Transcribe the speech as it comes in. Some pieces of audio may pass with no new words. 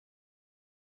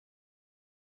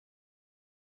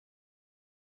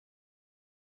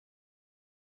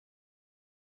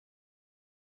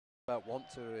want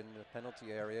to in the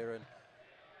penalty area, and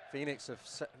Phoenix have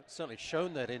certainly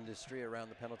shown that industry around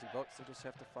the penalty box. They just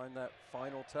have to find that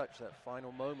final touch, that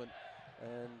final moment,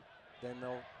 and then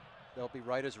they'll be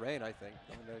right as rain, I think.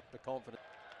 I mean, they're confident.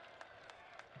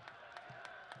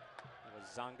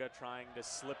 Zanga trying to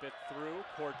slip it through.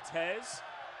 Cortez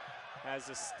has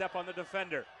a step on the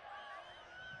defender.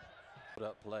 Put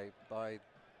up play by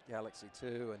Galaxy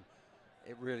 2, and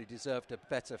it really deserved a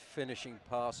better finishing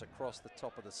pass across the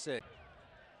top of the six.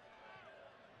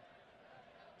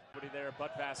 Nobody there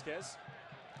but Vasquez,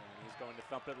 and he's going to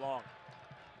thump it long.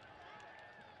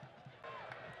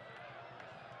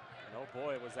 And oh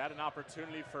boy, was that an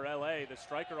opportunity for LA. The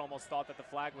striker almost thought that the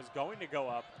flag was going to go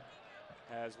up,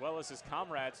 as well as his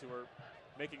comrades who were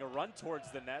making a run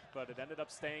towards the net, but it ended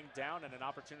up staying down, and an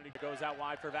opportunity goes out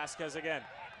wide for Vasquez again.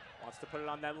 Wants to put it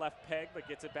on that left peg, but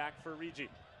gets it back for Rigi.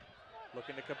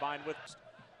 Looking to combine with...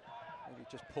 Maybe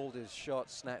just pulled his shot,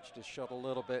 snatched his shot a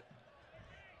little bit.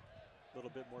 A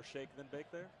little bit more shake than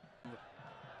bake there.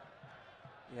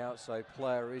 The outside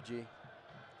player, Rigi.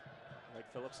 Mike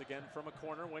Phillips again from a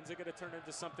corner. When's it going to turn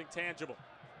into something tangible?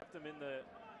 Kept them in the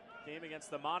game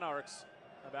against the Monarchs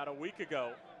about a week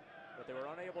ago, but they were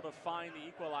unable to find the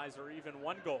equalizer, even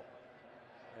one goal.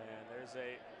 And there's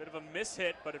a bit of a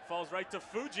mishit, but it falls right to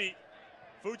Fuji.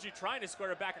 Fuji trying to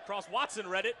square it back across. Watson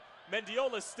read it.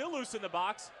 Mendiola's still loose in the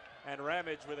box. And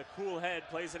Ramage with a cool head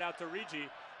plays it out to Rigi.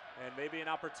 And maybe an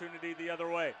opportunity the other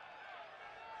way.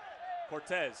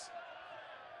 Cortez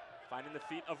finding the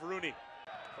feet of Rooney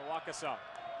for Wakasa.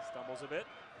 Stumbles a bit.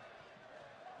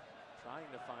 Trying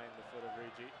to find the foot of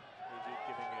Rigi. Rigi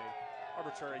giving a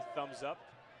arbitrary thumbs up.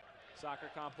 Soccer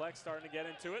complex starting to get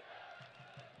into it.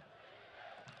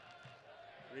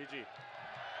 Rigi.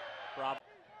 Bravo.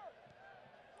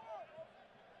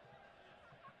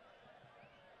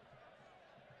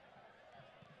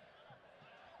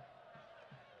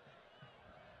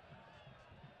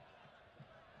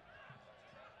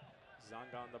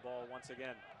 Zanga on the ball once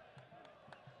again.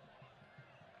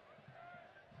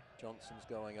 Johnson's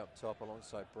going up top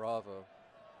alongside Bravo.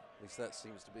 At least that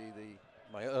seems to be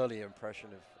my early impression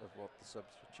of what the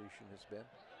substitution has been.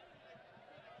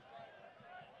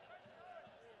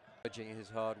 Judging his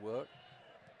hard work.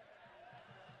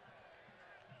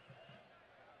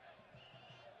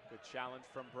 Good challenge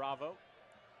from Bravo.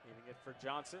 Leaving it for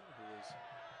Johnson, who was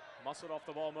muscled off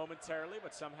the ball momentarily,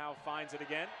 but somehow finds it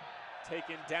again.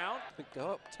 Taken down.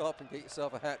 Go up top and get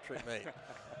yourself a hat trick, mate. It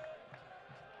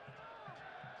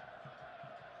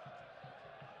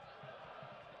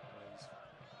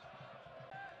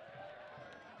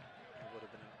would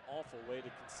have been an awful way to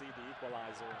concede the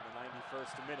equalizer in the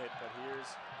 91st minute, but here's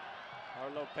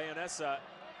Arlo Peonessa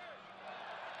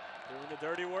doing the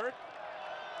dirty work.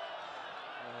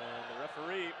 And the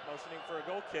referee motioning for a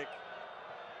goal kick.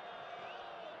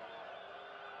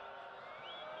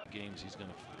 Games, he's going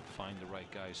to find the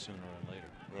right guys sooner or later.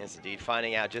 Yes, indeed.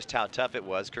 Finding out just how tough it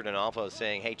was. Kurt Onalfo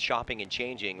saying, hey, chopping and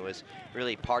changing was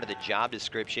really part of the job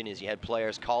description, as you had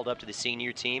players called up to the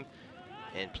senior team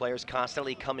and players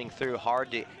constantly coming through.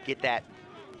 Hard to get that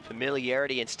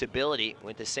familiarity and stability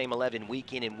with the same 11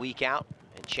 week in and week out.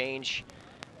 And change,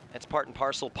 that's part and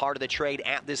parcel, part of the trade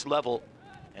at this level.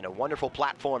 And a wonderful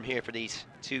platform here for these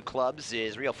two clubs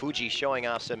is Real Fuji showing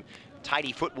off some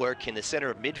tidy footwork in the center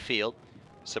of midfield.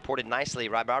 Supported nicely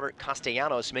by Robert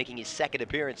Castellanos, making his second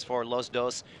appearance for Los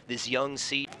Dos this young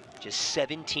season. Just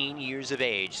 17 years of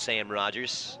age, Sam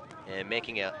Rogers, and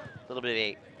making a little bit of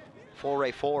a foray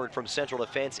forward from central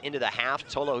defense into the half.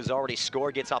 Tolo, who's already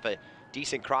scored, gets off a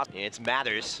decent cross. It's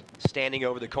Mathers standing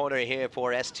over the corner here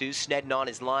for S2. Snedden on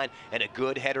his line, and a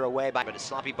good header away by, but a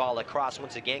sloppy ball across.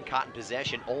 Once again, caught in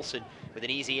possession. Olsen with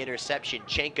an easy interception.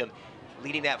 Chenkum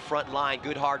leading that front line.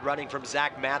 Good hard running from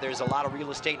Zach Mathers. A lot of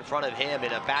real estate in front of him,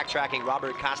 and a backtracking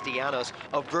Robert Castellanos,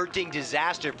 averting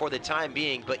disaster for the time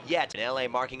being, but yet LA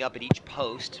marking up at each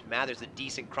post. Mathers a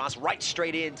decent cross right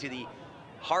straight into the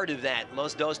heart of that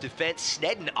Los Dos defense.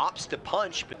 Snedden opts to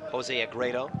punch, but Jose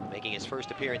Agredo making his first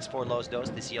appearance for Los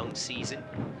Dos this young season.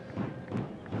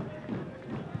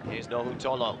 Here's Nohu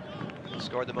Tolo,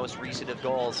 scored the most recent of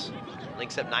goals.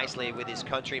 Links up nicely with his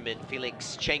countryman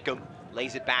Felix Chenkum.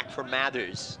 Lays it back for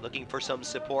Mathers, looking for some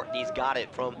support, and he's got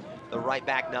it from the right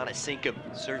back, Nana Sinkum,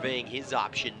 surveying his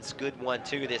options. Good one,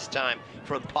 too, this time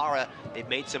from Para. They've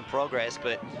made some progress,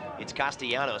 but it's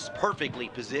Castellanos perfectly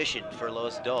positioned for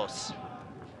Los Dos.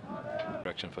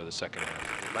 Direction for the second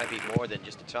half. It might be more than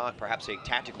just a talk, perhaps a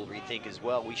tactical rethink as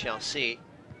well. We shall see.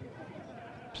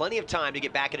 Plenty of time to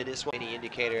get back into this one. Any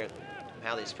indicator of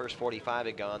how this first 45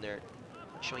 had gone there.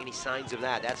 showing any signs of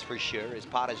that, that's for sure. As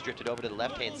Pata's drifted over to the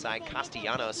left-hand side,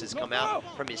 Castellanos has come out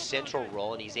from his central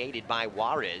role, and he's aided by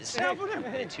Juarez. In a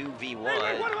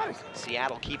 2v1,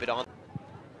 Seattle keep it on.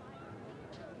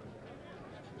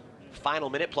 Final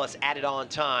minute plus added on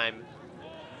time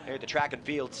here at the Track and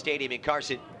Field Stadium in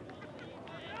Carson.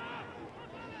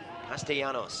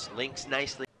 Castellanos links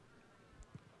nicely.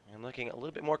 And looking a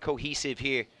little bit more cohesive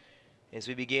here as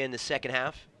we begin the second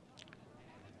half.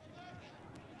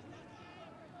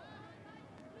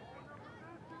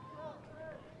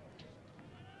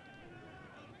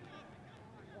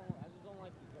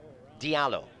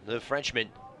 Diallo, the Frenchman.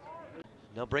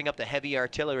 They'll bring up the heavy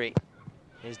artillery.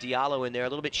 As Diallo in there, a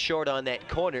little bit short on that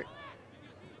corner.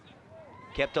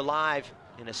 Kept alive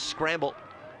in a scramble.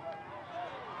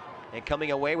 And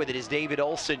coming away with it is David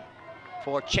Olsen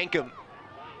for Chenkum,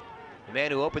 the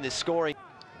man who opened the scoring.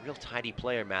 A real tidy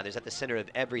player, Mathers, at the center of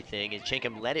everything. And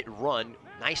Chenkum let it run,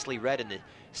 nicely read in the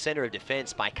center of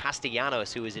defense by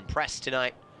Castellanos, who is impressed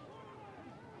tonight.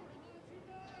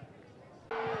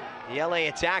 The LA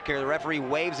attacker, the referee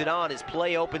waves it on as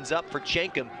play opens up for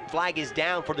Chenkum. Flag is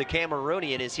down for the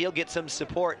Cameroonian as he'll get some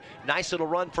support. Nice little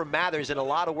run from Mathers and a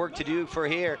lot of work to do for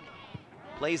here.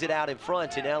 Plays it out in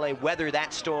front, and LA weather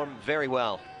that storm very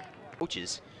well.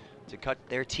 Coaches to cut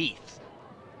their teeth.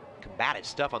 Combative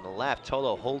stuff on the left.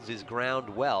 Tolo holds his ground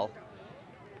well,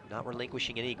 not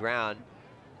relinquishing any ground.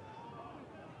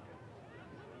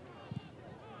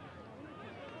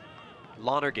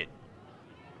 Lonergan.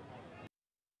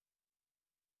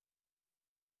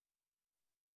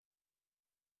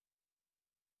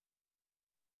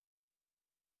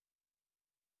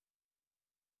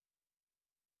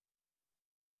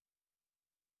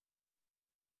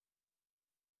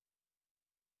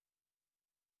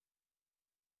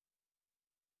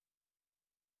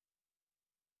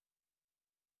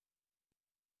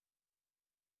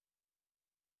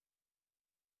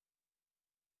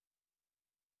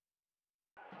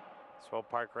 Swope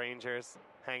Park Rangers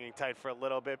hanging tight for a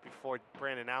little bit before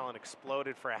Brandon Allen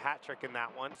exploded for a hat trick in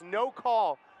that one. No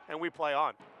call, and we play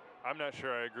on. I'm not sure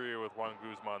I agree with Juan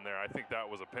Guzman there. I think that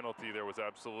was a penalty. There was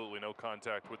absolutely no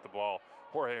contact with the ball.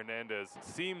 Jorge Hernandez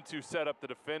seemed to set up the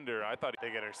defender. I thought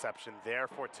big interception there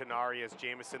for Tenari as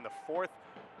Jamison, the fourth,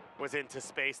 was into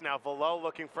space. Now Velo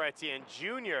looking for Etienne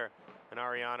Jr. and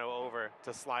Ariano over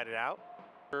to slide it out.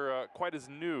 They're quite as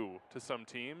new to some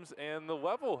teams, and the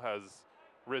level has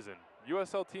risen.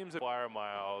 USL teams have flyer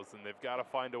miles, and they've got to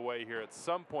find a way here at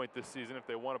some point this season if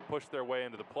they want to push their way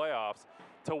into the playoffs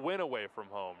to win away from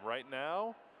home. Right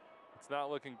now, it's not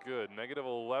looking good. Negative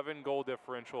 11 goal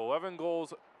differential, 11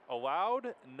 goals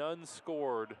allowed, none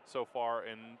scored so far,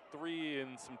 and 3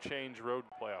 in some change road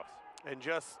playoffs. And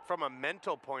just from a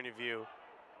mental point of view,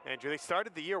 Andrew, they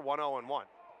started the year 1-0-1.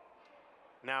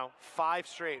 Now 5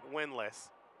 straight winless.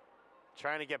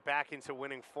 Trying to get back into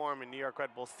winning form in New York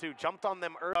Red Bulls 2. Jumped on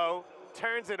them early,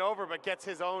 turns it over, but gets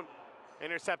his own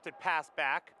intercepted pass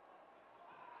back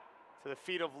to the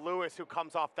feet of Lewis, who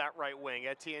comes off that right wing.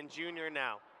 Etienne Jr.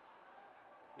 now.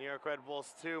 New York Red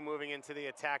Bulls 2 moving into the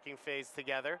attacking phase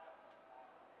together.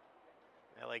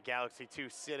 LA Galaxy 2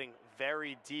 sitting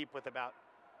very deep with about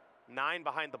 9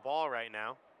 behind the ball right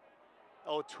now.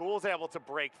 O'Toole's able to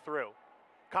break through.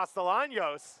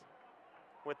 Castellanos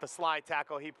with the slide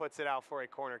tackle, he puts it out for a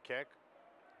corner kick.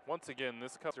 Once again,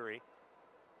 this a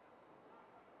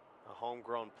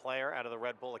homegrown player out of the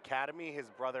Red Bull Academy. His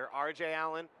brother RJ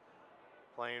Allen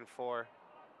playing for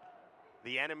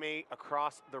the enemy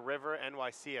across the river,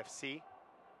 NYCFC.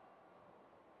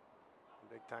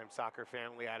 Big time soccer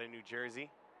family out of New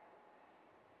Jersey.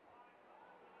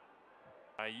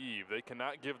 Naive. They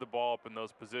cannot give the ball up in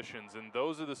those positions, and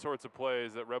those are the sorts of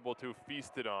plays that Red Bull 2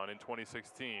 feasted on in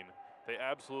 2016. They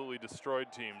absolutely destroyed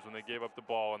teams when they gave up the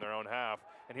ball in their own half.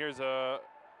 And here's the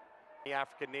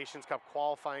African Nations Cup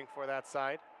qualifying for that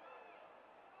side.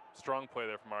 Strong play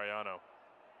there from Ariano.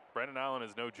 Brandon Allen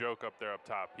is no joke up there up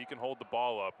top. He can hold the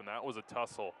ball up, and that was a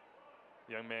tussle.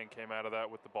 Young man came out of that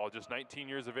with the ball. Just 19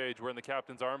 years of age, wearing the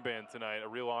captain's armband tonight. A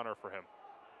real honor for him.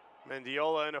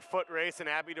 Mendiola in a foot race, and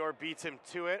Abidor beats him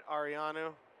to it.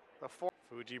 Ariano, the fourth.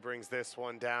 Fuji brings this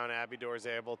one down. Abidor is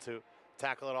able to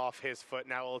tackle it off his foot.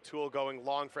 Now O'Toole going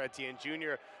long for Etienne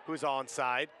Jr., who's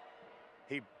onside.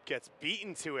 He gets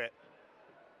beaten to it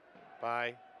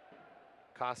by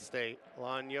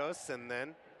Castellanos, and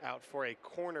then out for a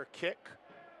corner kick.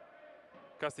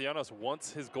 Castellanos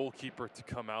wants his goalkeeper to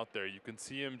come out there. You can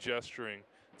see him gesturing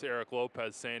to Eric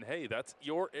Lopez saying, hey, that's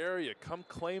your area. Come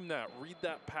claim that. Read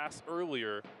that pass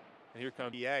earlier. And here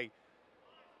comes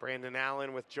Brandon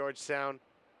Allen with Georgetown.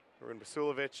 Arun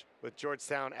Basulovic with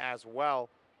Georgetown as well.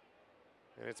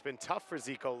 And it's been tough for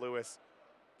Zico Lewis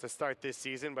to start this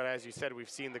season, but as you said, we've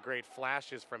seen the great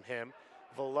flashes from him.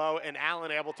 Velo and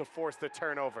Allen able to force the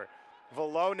turnover.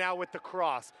 Velo now with the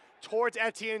cross towards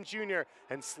Etienne Jr.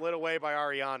 and slid away by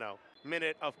Ariano.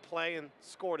 Minute of play and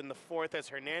scored in the fourth as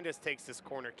Hernandez takes this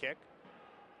corner kick.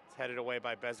 It's headed away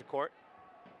by Bezecourt.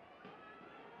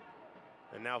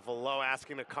 And now Velo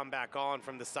asking to come back on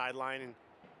from the sideline and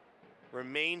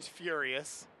remains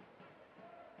furious.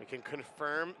 We can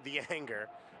confirm the anger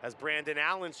as Brandon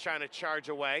Allen's trying to charge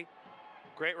away.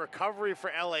 Great recovery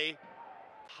for LA.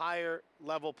 Higher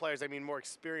level players, I mean more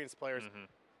experienced players,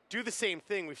 do the same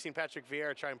thing. We've seen Patrick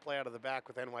Vieira try and play out of the back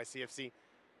with NYCFC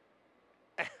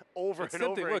over and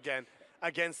over again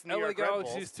against New York Red Bulls. LA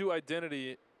Galaxy's true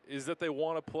identity is that they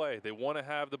want to play. They want to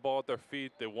have the ball at their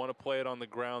feet. They want to play it on the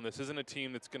ground. This isn't a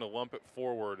team that's going to lump it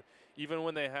forward. Even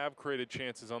when they have created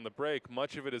chances on the break,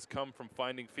 much of it has come from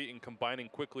finding feet and combining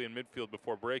quickly in midfield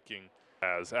before breaking.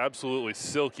 Absolutely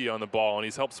silky on the ball, and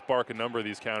he's helped spark a number of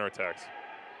these counterattacks.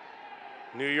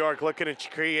 New York looking to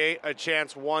create a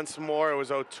chance once more. It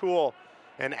was O'Toole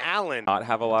and Allen. Not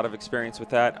have a lot of experience with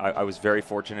that. I was very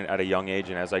fortunate at a young age,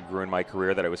 and as I grew in my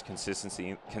career, that I was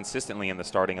consistently in the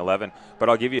starting 11. But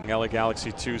I'll give you LA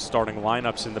Galaxy 2 starting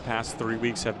lineups in the past 3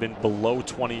 weeks have been below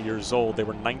 20 years old. They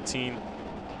were 19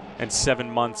 and 7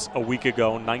 months a week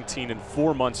ago, 19 and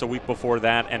 4 months a week before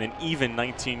that, and an even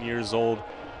 19 years old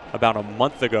about a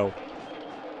month ago.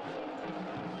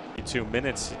 2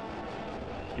 minutes.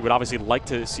 You would obviously like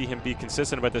to see him be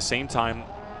consistent, but at the same time,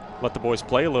 let the boys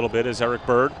play a little bit as Eric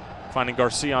Bird finding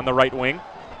Garcia on the right wing.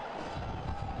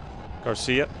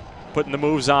 Garcia putting the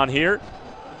moves on here.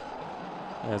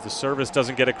 As the service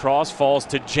doesn't get across, falls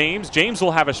to James. James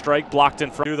will have a strike blocked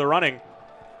in front of the running.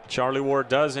 Charlie Ward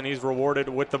does, and he's rewarded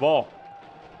with the ball.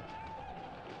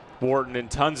 Wharton in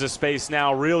tons of space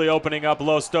now, really opening up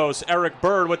Los Dos. Eric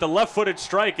Bird with the left-footed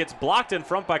strike. It's blocked in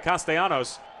front by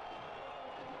Castellanos.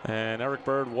 And Eric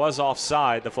Bird was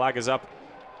offside. The flag is up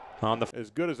on the... As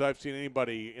good as I've seen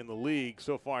anybody in the league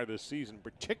so far this season,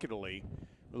 particularly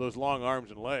with those long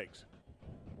arms and legs.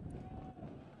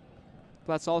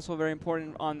 That's also very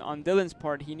important on Dylan's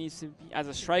part. He needs to be, as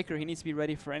a striker, he needs to be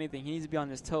ready for anything. He needs to be on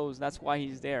his toes. That's why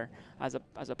he's there as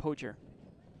a poacher.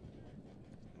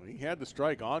 He had the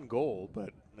strike on goal,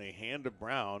 but the hand of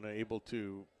Brown able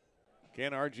to,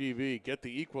 can RGV get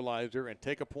the equalizer and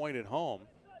take a point at home?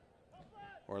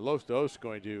 Or Los Dos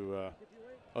going to,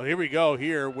 oh, here we go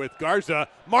here with Garza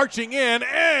marching in,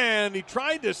 and he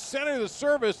tried to center the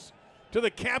service to the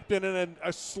captain, and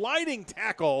a sliding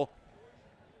tackle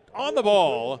on the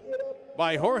ball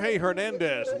by Jorge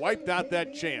Hernandez wiped out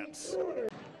that chance.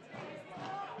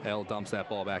 L dumps that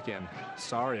ball back in.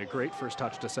 Sorry, a great first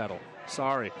touch to settle.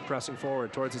 Sorry, pressing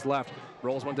forward towards his left.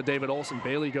 Rolls one to David Olsen.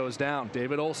 Bailey goes down.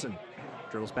 David Olsen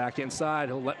dribbles back inside.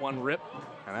 He'll let one rip,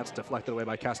 and that's deflected away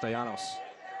by Castellanos.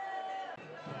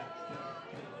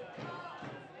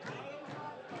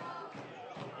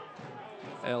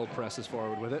 L presses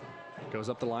forward with it. Goes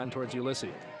up the line towards Ulysses.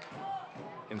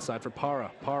 Inside for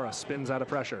Parra. Parra spins out of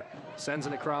pressure. Sends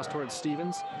it across towards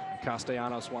Stevens. And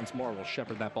Castellanos once more will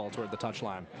shepherd that ball toward the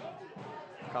touchline.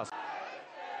 Up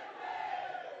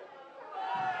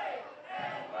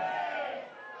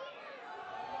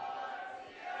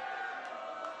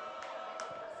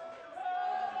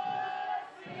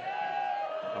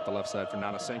the left side for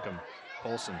Nana Sinkum.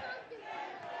 Olsen.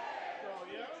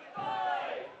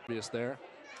 Obvious there.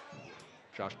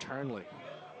 Josh Turnley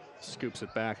scoops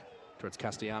it back towards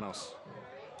Castellanos.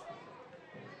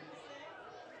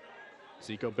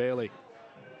 Zico Bailey.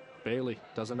 Bailey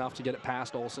does enough to get it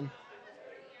past Olsen.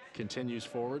 Continues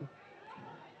forward.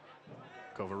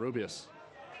 Covarrubias.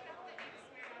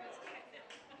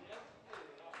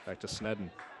 Back to Snedden.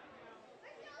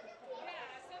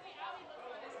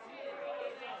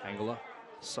 Angela.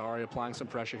 Sorry, applying some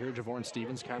pressure here. Javorn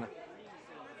Stevens kind of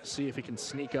see if he can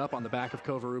sneak up on the back of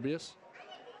Covarrubias.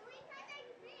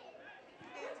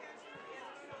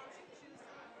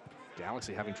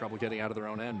 Galaxy having trouble getting out of their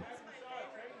own end.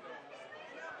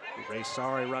 Ray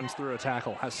Sorry runs through a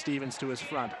tackle, has Stevens to his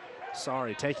front.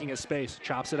 Sorry taking his space,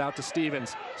 chops it out to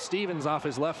Stevens. Stevens off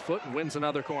his left foot and wins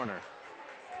another corner.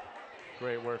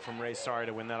 Great work from Ray Sorry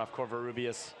to win that off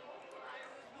Covarrubias.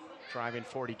 Driving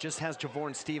 40, just has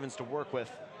Javorn Stevens to work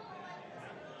with.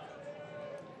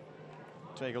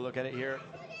 Take a look at it here.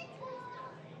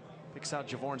 Picks out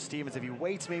Javorn Stevens. If he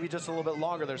waits maybe just a little bit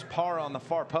longer, there's Parra on the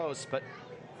far post, but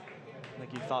I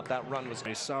think he thought that run was...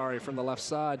 Sorry from the left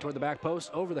side toward the back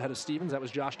post, over the head of Stevens. That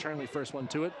was Josh Turnley, first one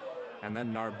to it. And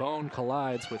then Narbonne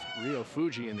collides with Rio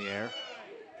Fuji in the air.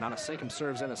 Nana Sinkum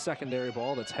serves in a secondary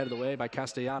ball that's headed away by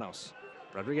Castellanos.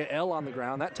 Rodrigo L on the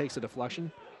ground, that takes a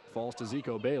deflection. Falls to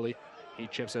Zico Bailey. He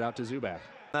chips it out to Zubak.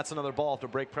 That's another ball to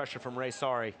break pressure from Ray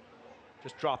Sari.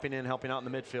 Just dropping in, helping out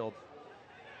in the midfield.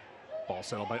 Ball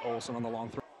settled by Olsen on the long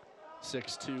throw.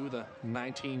 6'2", the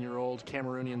 19-year-old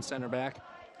Cameroonian center back.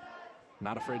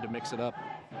 Not afraid to mix it up.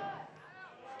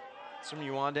 It's from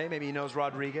Yuande. Maybe he knows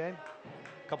Rodriguez.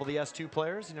 A couple of the S2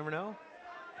 players, you never know.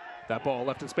 That ball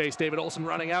left in space. David Olsen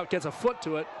running out, gets a foot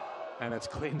to it, and it's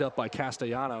cleaned up by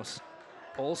Castellanos.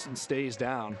 Olsen stays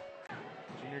down.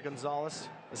 Junior Gonzalez,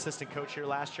 assistant coach here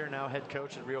last year, now head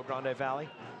coach at Rio Grande Valley.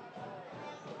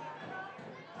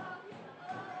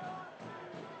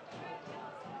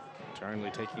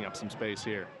 Turnley taking up some space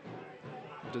here.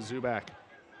 To Zubak.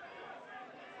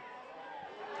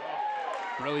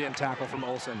 Brilliant tackle from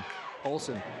Olsen.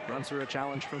 Olsen runs through a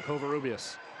challenge from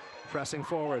Covarrubias. Pressing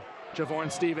forward.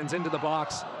 Javorn Stevens into the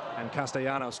box, and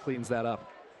Castellanos cleans that up.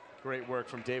 Great work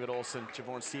from David Olsen.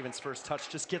 Javorn Stevens' first touch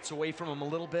just gets away from him a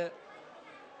little bit.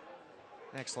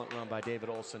 Excellent run by David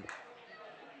Olsen.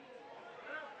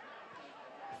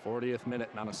 40th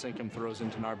minute, Nanasinkum throws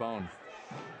into Narbonne.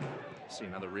 See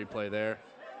another replay there.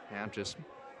 Yeah, just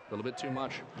a little bit too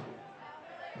much.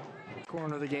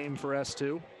 Corner of the game for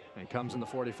S2. And comes in the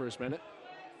 41st minute.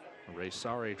 Ray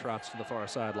Sari trots to the far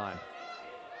sideline.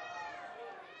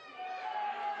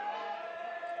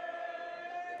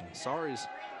 Sari's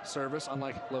service,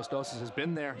 unlike Los Dos', has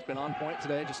been there. It's been on point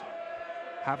today. Just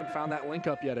haven't found that link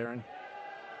up yet, Aaron.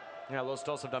 Yeah, Los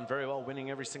Dos have done very well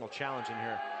winning every single challenge in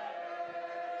here.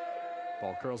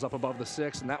 Ball curls up above the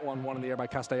 6, and that one won in the air by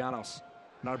Castellanos.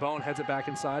 Narbonne heads it back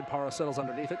inside. Parra settles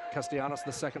underneath it. Castellanos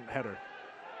the second header.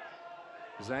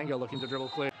 Zanga looking to dribble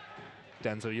clear.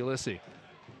 Denzo Ulysses.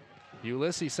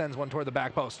 Ulysses sends one toward the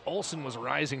back post. Olsen was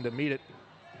rising to meet it,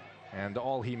 and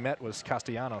all he met was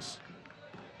Castellanos.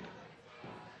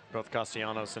 Both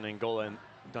Castellanos and Angola have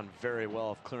done very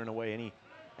well of clearing away any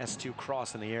S2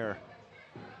 cross in the air.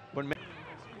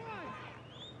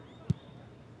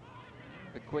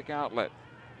 The quick outlet.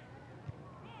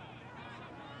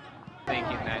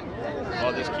 Thinking that,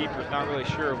 well, this keeper's not really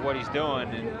sure of what he's doing,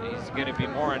 and he's going to be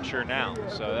more unsure now.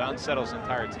 So that unsettles the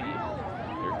entire team.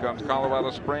 Here comes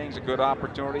Colorado Springs, a good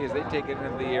opportunity as they take it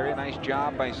into the area. Nice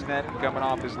job by Sneddon coming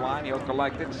off his line. He'll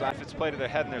collect it. If it's played to their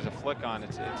head and there's a flick on,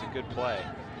 it's a good play.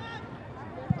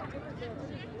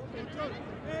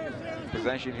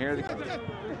 Possession here.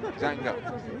 Zanga.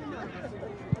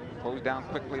 Closed down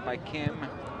quickly by Kim.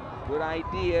 Good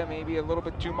idea, maybe a little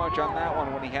bit too much on that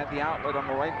one when he had the outlet on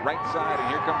the right side, and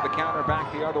here comes the counter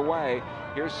back the other way.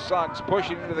 Here's Suggs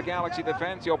pushing into the Galaxy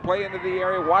defense. He'll play into the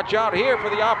area. Watch out here for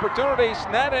the opportunity.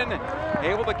 Sneddon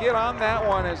able to get on that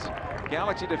one as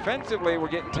Galaxy defensively were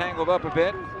getting tangled up a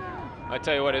bit. I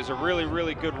tell you what, it was a really,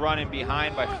 really good run in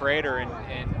behind by Frater, and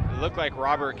it looked like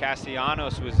Robert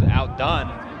Castellanos was outdone.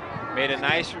 Made a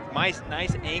nice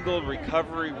angled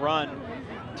recovery run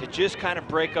to just kind of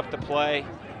break up the play.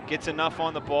 Gets enough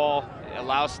on the ball,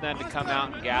 allows Sneddon to come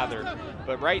out and gather.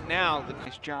 But right now,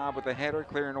 nice job with the header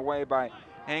clearing away by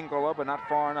Angola, but not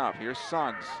far enough. Here's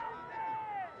Suggs.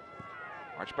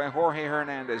 Watched by Jorge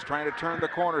Hernandez, trying to turn the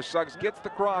corner. Suggs gets the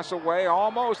cross away,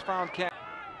 almost found Cat.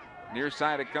 Near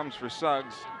side it comes for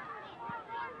Suggs.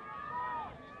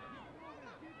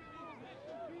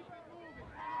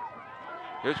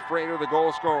 Here's Frater, the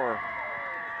goal scorer.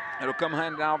 It'll come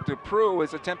handed out to Prue.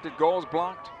 His attempted goals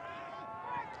blocked.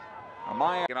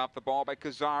 Amaya get off the ball by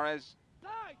Cazares.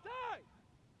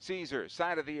 Caesar,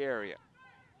 side of the area.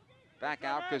 Back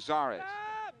out, Cazares.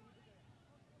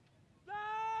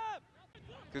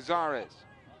 Cazares.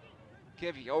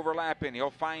 Kivy overlapping,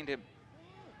 he'll find him.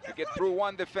 To get through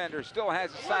one defender, still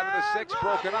has the side of the 6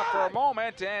 broken up for a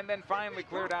moment, and then finally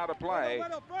cleared out of play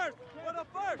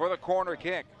for the corner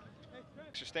kick.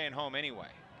 You're staying home anyway.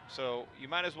 So you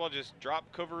might as well just drop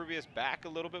Covarrubias back a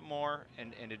little bit more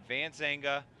and advance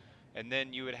Zanga, and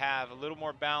then you would have a little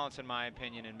more balance, in my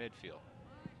opinion, in midfield.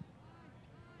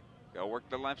 They'll work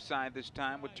the left side this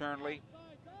time with Turnley.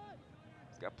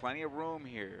 He's got plenty of room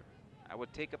here. I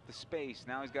would take up the space.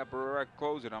 Now he's got Barrera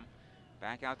closing him.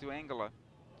 Back out to Angola.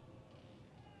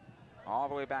 All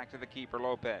the way back to the keeper,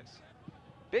 Lopez.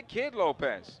 Big kid,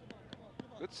 Lopez.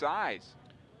 Good size.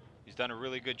 He's done a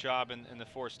really good job in the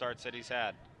 4 starts that he's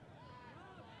had.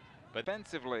 But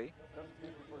defensively,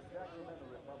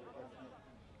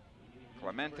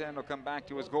 Clemente will come back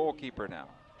to his goalkeeper now.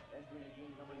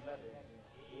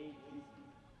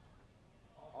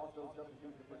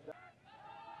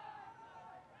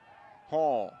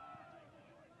 Hall.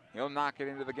 He'll knock it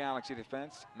into the Galaxy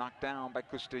defense. Knocked down by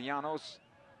Castellanos.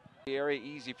 The area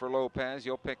easy for Lopez.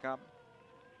 He'll pick up.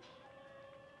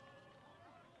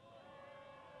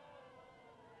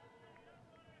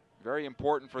 Very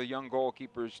important for the young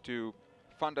goalkeepers to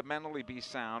fundamentally be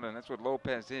sound, and that's what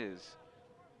Lopez is.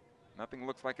 Nothing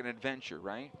looks like an adventure,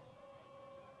 right?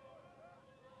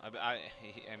 I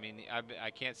mean, I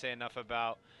can't say enough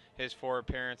about his 4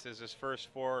 appearances, his first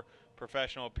 4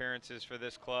 professional appearances for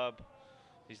this club.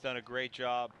 He's done a great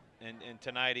job, and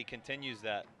tonight he continues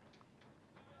that.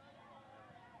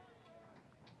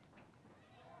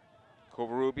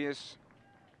 Covarrubias.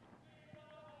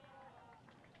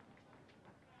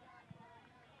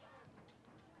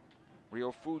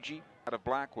 Rio Fuji out of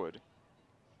Blackwood.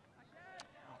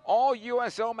 All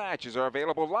USL matches are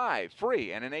available live,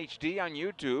 free, and in HD on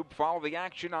YouTube. Follow the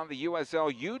action on the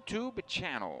USL YouTube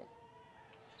channel.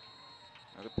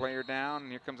 Another player down,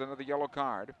 and here comes another yellow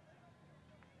card.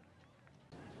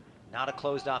 Not a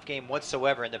closed-off game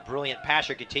whatsoever, and the brilliant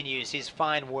Pasher continues his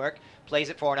fine work. Plays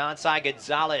it for an onside.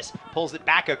 Gonzalez pulls it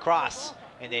back across,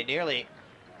 and they nearly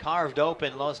carved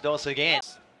open Los Dos again.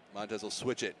 Montez will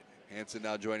switch it. Hansen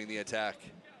now joining the attack.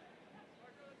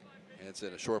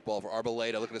 Hansen, a short ball for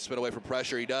Arboleda, looking to spin away from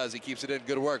pressure. He does. He keeps it in.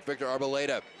 Good work. Victor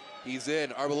Arboleda. He's in.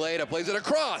 Arboleda plays it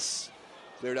across.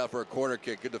 Cleared out for a corner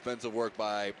kick. Good defensive work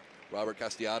by Robert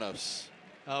Castellanos.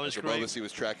 That was great. He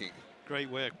was tracking. Great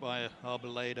work by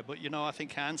Arboleda. But, you know, I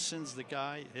think Hansen's the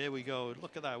guy. Here we go.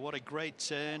 Look at that. What a great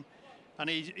turn. And,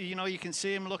 he, you know, you can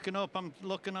see him looking up. I'm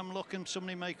looking.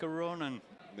 Somebody make a run. And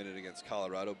minute against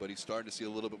Colorado, but he's starting to see a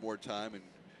little bit more time. And,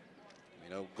 you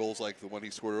know, goals like the one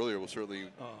he scored earlier will certainly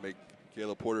make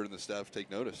Caleb Porter and the staff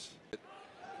take notice.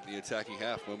 The attacking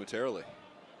half momentarily.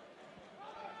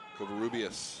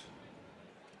 Covarrubias.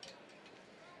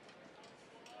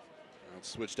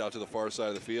 Switched out to the far side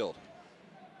of the field.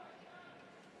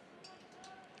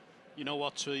 you know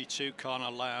what 3-2 can't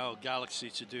allow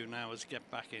Galaxy to do now is get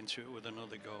back into it with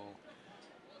another goal.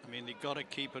 I mean, they've got to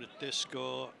keep it at this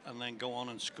score and then go on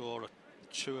and score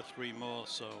 2 or 3 more.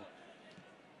 So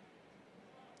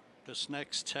this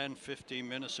next 10-15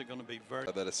 minutes are going to be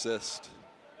very... That assist.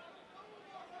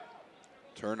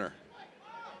 Turner.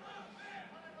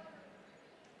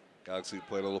 Galaxy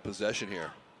played a little possession here.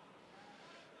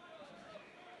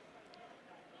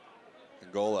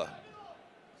 Angola.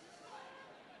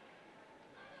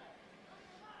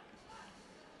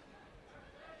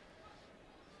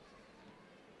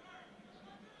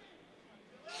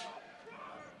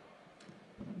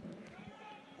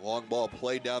 Long ball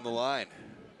played down the line.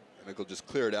 Michael just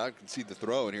cleared out and concede the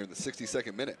throw in here in the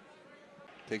 62nd minute.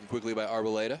 Taken quickly by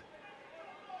Arboleda.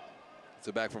 It's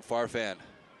a back from Farfan.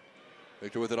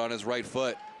 Victor with it on his right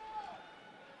foot.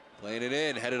 Playing it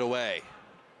in, headed away.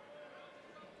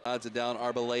 Odds it down,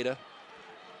 Arboleda.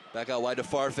 Back out wide to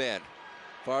Farfan.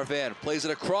 Farfan plays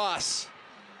it across.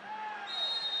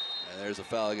 And there's a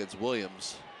foul against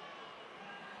Williams.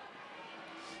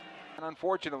 And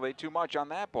unfortunately, too much on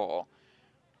that ball.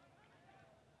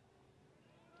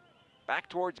 Back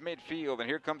towards midfield, and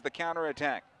here comes the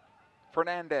counterattack.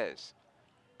 Fernandez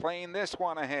playing this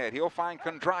one ahead. He'll find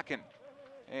Kondrakin.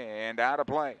 And out of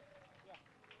play.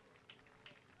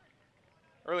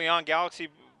 Early on, Galaxy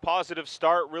positive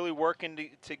start, really working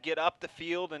to get up the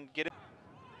field and get it.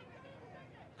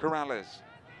 Corrales.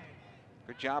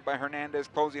 Good job by Hernandez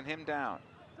closing him down.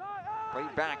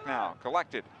 Played back now,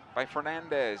 collected by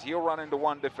Fernandez. He'll run into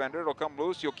one defender. It'll come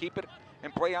loose. He'll keep it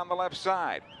and play on the left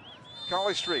side.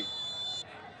 Colley Street.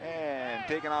 And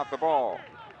taking off the ball.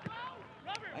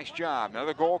 Nice job.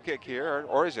 Another goal kick here.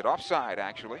 Or is it offside,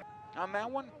 actually, on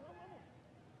that one?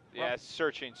 Yeah,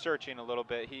 searching a little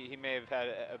bit. He may have had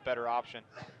a better option.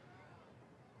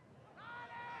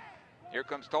 Here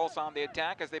comes Tulsa on the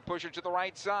attack as they push it to the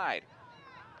right side.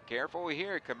 Careful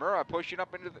here. Kimura pushing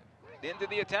up into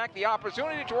the attack. The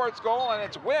opportunity towards goal, and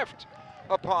it's whiffed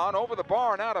upon over the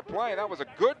bar and out of play. That was a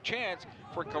good chance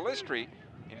for Calistri.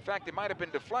 In fact, it might have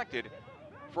been deflected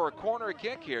for a corner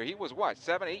kick here. He was, what,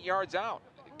 7-8 yards out?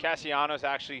 Castellanos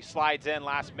actually slides in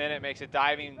last minute, makes a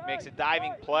diving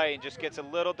play, and just gets a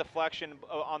little deflection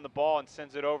on the ball and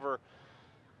sends it over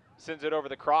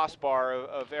the crossbar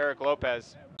of Eric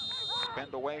Lopez.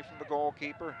 Bend away from the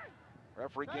goalkeeper.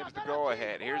 Referee gives the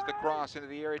go-ahead. Here's the cross into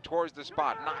the area towards the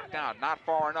spot. Knocked out, not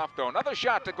far enough though. Another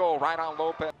shot to goal right on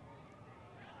Lopez.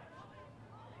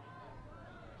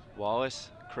 Wallace,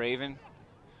 Craven,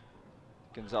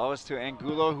 Gonzalez to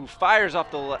Angulo, who fires off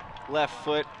the left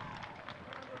foot.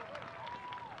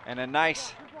 And a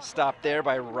nice stop there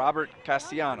by Robert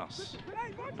Castellanos.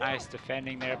 Nice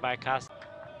defending there by Castellanos.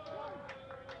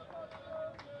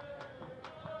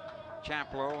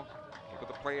 Chaplow able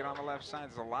to play it on the left side.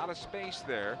 There's a lot of space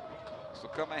there. So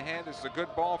come ahead. This is a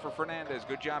good ball for Fernandez.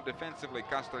 Good job defensively.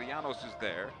 Castellanos is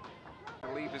there.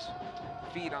 Leave his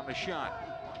feet on the shot.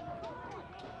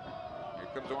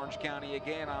 Here comes Orange County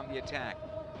again on the attack.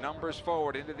 Numbers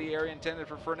forward into the area intended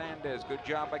for Fernandez. Good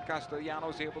job by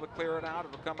Castellanos, able to clear it out.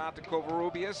 It'll come out to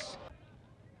Covarrubias.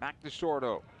 Back to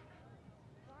Sordo.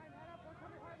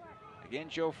 Again,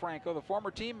 Joe Franco, the former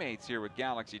teammates here with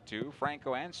Galaxy 2.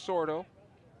 Franco and Sordo.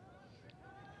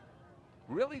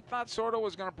 Really thought Sordo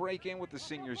was going to break in with the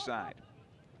senior side.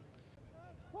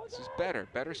 This is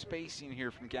better spacing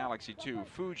here from Galaxy 2.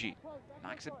 Fuji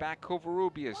knocks it back,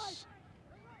 Covarrubias.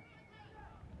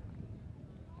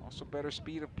 Also better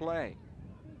speed of play.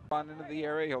 On into the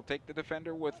area, he'll take the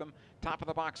defender with him. Top of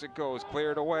the box it goes,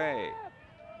 cleared away.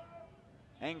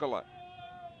 Angola.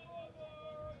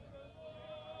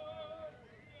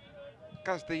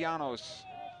 Castellanos.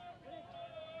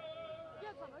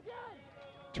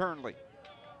 Turnley.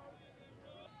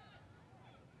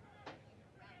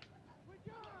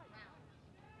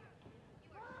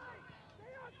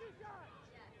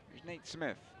 Here's Nate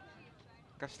Smith.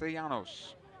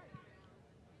 Castellanos.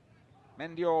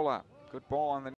 Mendiola. Good ball on the